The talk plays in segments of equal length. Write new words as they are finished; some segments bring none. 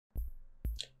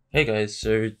Hey guys,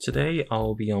 so today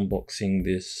I'll be unboxing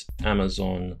this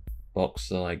Amazon box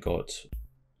that I got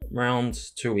around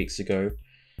 2 weeks ago,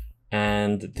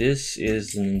 and this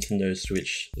is the Nintendo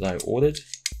Switch that I ordered.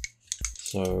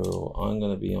 So I'm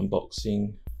gonna be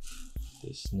unboxing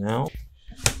this now.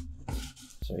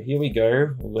 So here we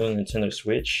go, a little Nintendo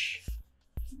Switch.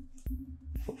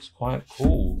 Looks quite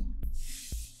cool.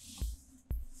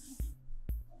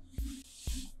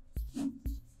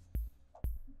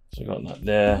 So I got that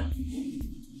there.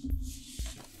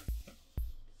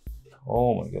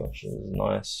 Oh my gosh, this is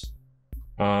nice.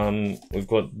 We've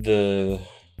got the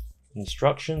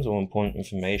instructions or important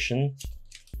information.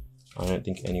 I don't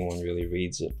think anyone really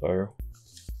reads it though.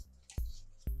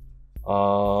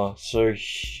 So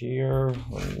here,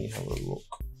 let me have a look.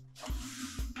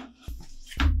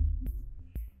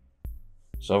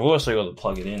 So I've also got to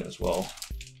plug it in as well.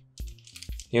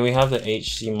 Here we have the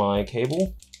HDMI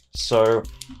cable. So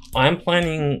I'm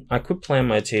planning, I could play on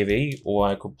my TV or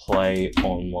I could play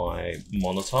on my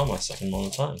monitor, my second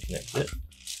monitor, and connect it.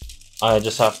 I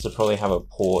just have to probably have a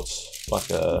port, like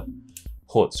a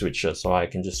port switcher, so I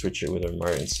can just switch it with a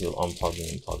remote instead of unplugging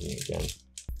and plugging it again.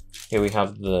 Here we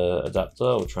have the adapter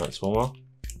or transformer.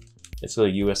 It's got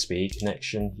a USB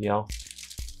connection here.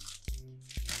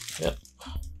 Yep.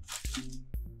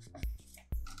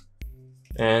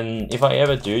 And if I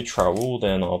ever do travel,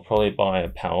 then I'll probably buy a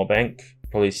power bank,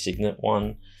 probably Signet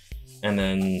one, and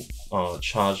then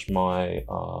charge my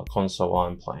console while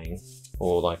I'm playing,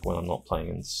 or like when I'm not playing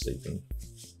and sleeping.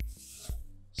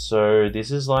 So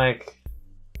this is like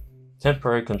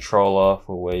temporary controller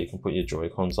for where you can put your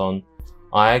Joy-Cons on.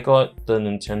 I got the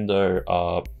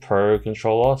Nintendo Pro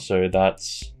controller, so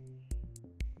that's,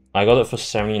 I got it for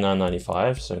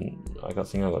 $79.95, so I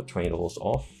think I got $20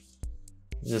 off.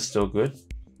 This is still good.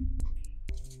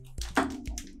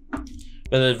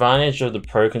 But the advantage of the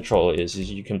Pro controller is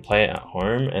you can play it at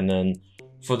home, and then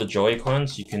for the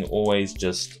Joy-Cons, you can always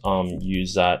just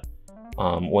use that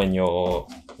when you're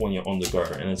on the go,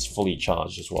 and it's fully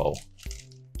charged as well.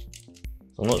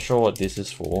 So I'm not sure what this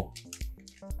is for.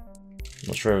 I'm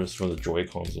not sure if it's for the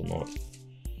Joy-Cons or not.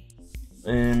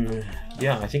 And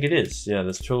yeah, I think it is. Yeah,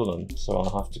 there's two of them, so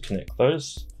I'll have to connect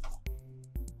those.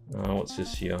 What's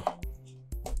this here?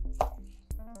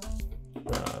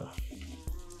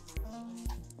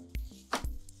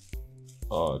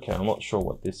 Oh, okay, I'm not sure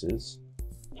what this is.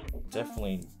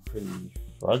 Definitely pretty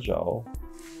fragile.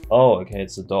 Oh, okay,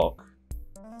 it's a dock.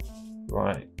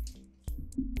 Right.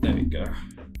 There we go.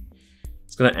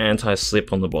 It's got an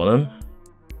anti-slip on the bottom.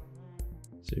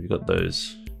 So you've got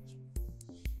those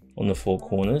on the four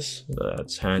corners.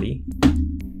 That's handy.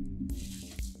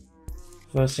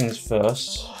 First things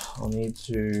first, I'll need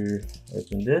to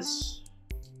open this.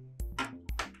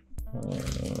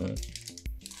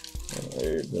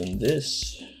 Open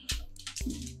this.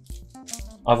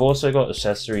 I've also got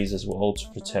accessories as well to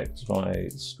protect my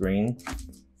screen.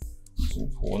 It's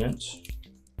important.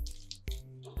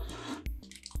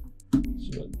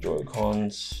 So got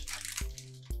Joy-Cons.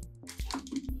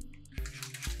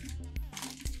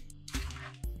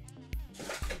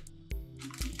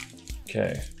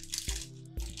 Okay.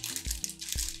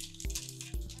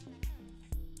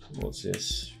 What's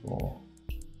this for?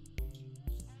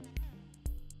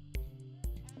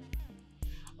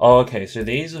 Oh, okay, so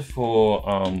these are for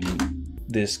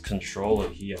this controller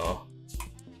here,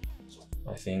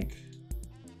 I think.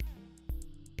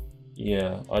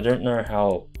 Yeah, I don't know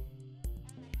how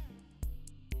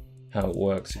it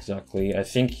works exactly. I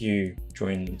think you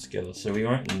join them together, so we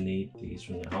won't need these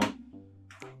for now.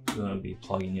 We're gonna be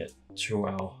plugging it to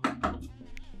our,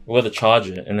 we're gonna charge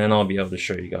it, and then I'll be able to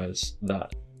show you guys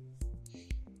that.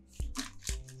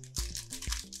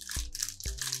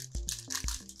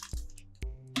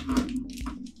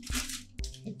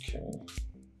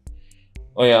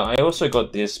 Oh yeah, I also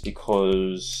got this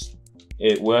because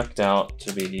it worked out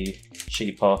to be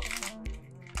cheaper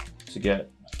to get.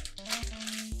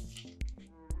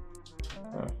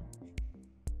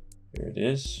 Here it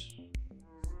is.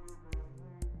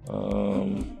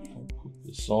 I'll put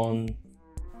this on.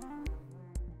 I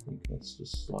think let's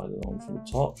just slide it on from the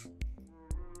top.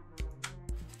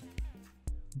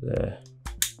 There.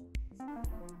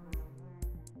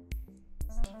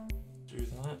 Do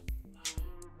that.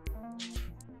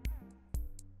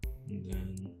 And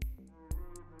then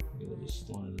I'm gonna just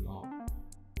slide it up.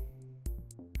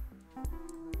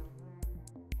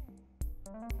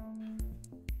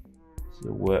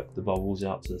 So work the bubbles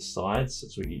out to the sides,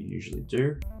 that's what you usually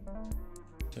do.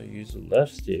 So use the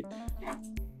left stick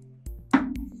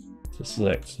to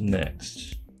select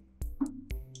next.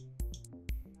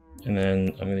 And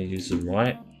then I'm going to use the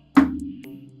right,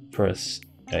 press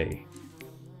A.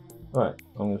 Alright,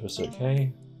 I'm gonna press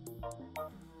OK.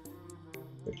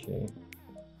 Okay.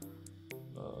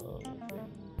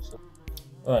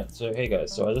 Alright, so hey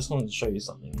guys, so I just wanted to show you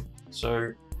something.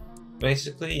 So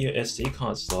basically your SD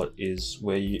card slot is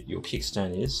where your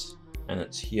kickstand is, and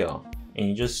it's here. And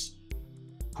you just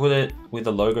put it with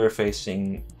the logo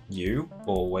facing you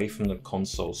or away from the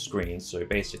console screen, so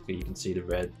basically you can see the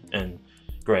red and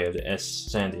grey of the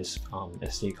SanDisk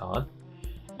SD card.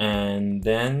 And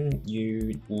then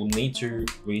you will need to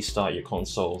restart your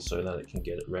console so that it can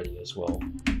get it ready as well.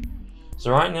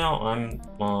 So right now I'm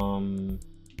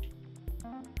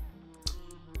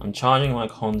charging my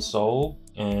console,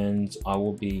 and I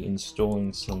will be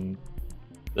installing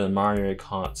the Mario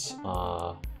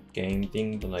Kart game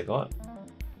thing that I got.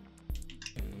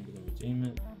 And I'm gonna redeem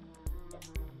it,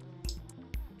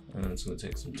 and it's gonna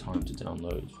take some time to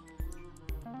download.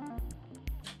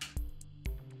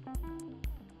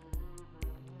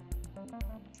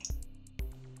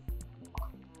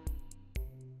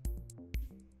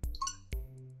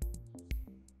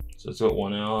 So it's got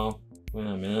 1 hour,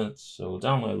 29 minutes, so we'll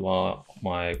download while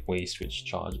my Wii Switch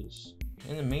charges.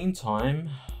 In the meantime,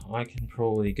 I can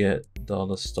probably get the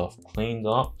other stuff cleaned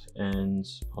up and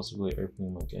possibly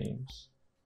opening my games.